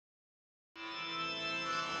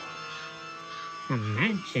A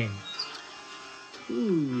mansion?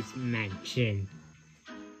 Whose mansion?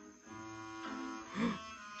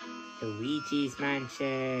 Luigi's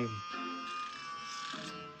mansion.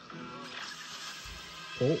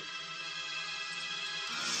 Oh.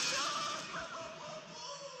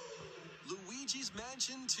 Luigi's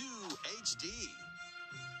Mansion 2 HD.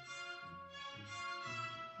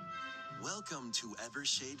 Welcome to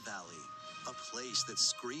Evershade Valley, a place that's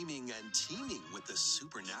screaming and teeming with the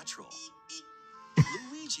supernatural.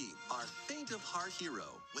 Luigi, our faint-of-heart hero,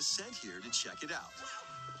 was sent here to check it out.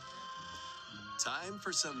 Time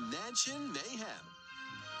for some mansion mayhem.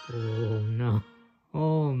 Oh no.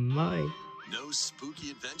 Oh my. No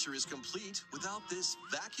spooky adventure is complete without this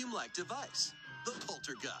vacuum-like device, the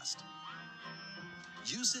Poltergust.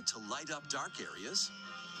 Use it to light up dark areas,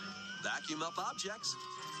 vacuum up objects,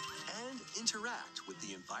 and interact with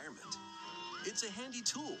the environment. It's a handy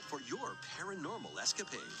tool for your paranormal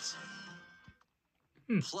escapades.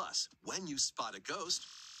 Plus, when you spot a ghost,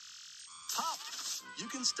 pop! You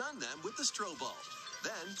can stun them with the strobe bulb,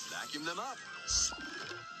 then vacuum them up.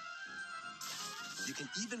 You can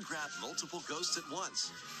even grab multiple ghosts at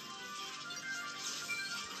once.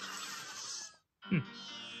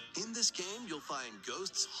 In this game, you'll find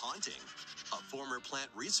ghosts haunting, a former plant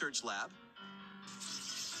research lab,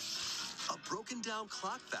 a broken-down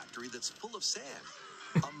clock factory that's full of sand,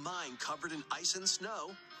 a mine covered in ice and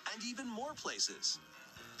snow, and even more places.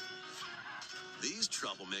 These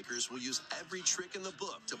troublemakers will use every trick in the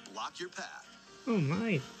book to block your path. Oh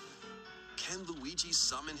my. Can Luigi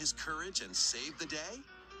summon his courage and save the day?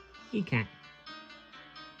 He can.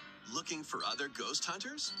 Looking for other ghost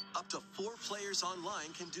hunters? Up to 4 players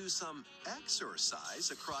online can do some exercise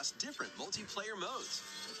across different multiplayer modes.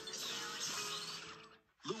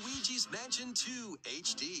 Luigi's Mansion 2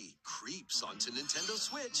 HD creeps onto Nintendo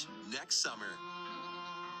Switch next summer.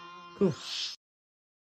 Cool.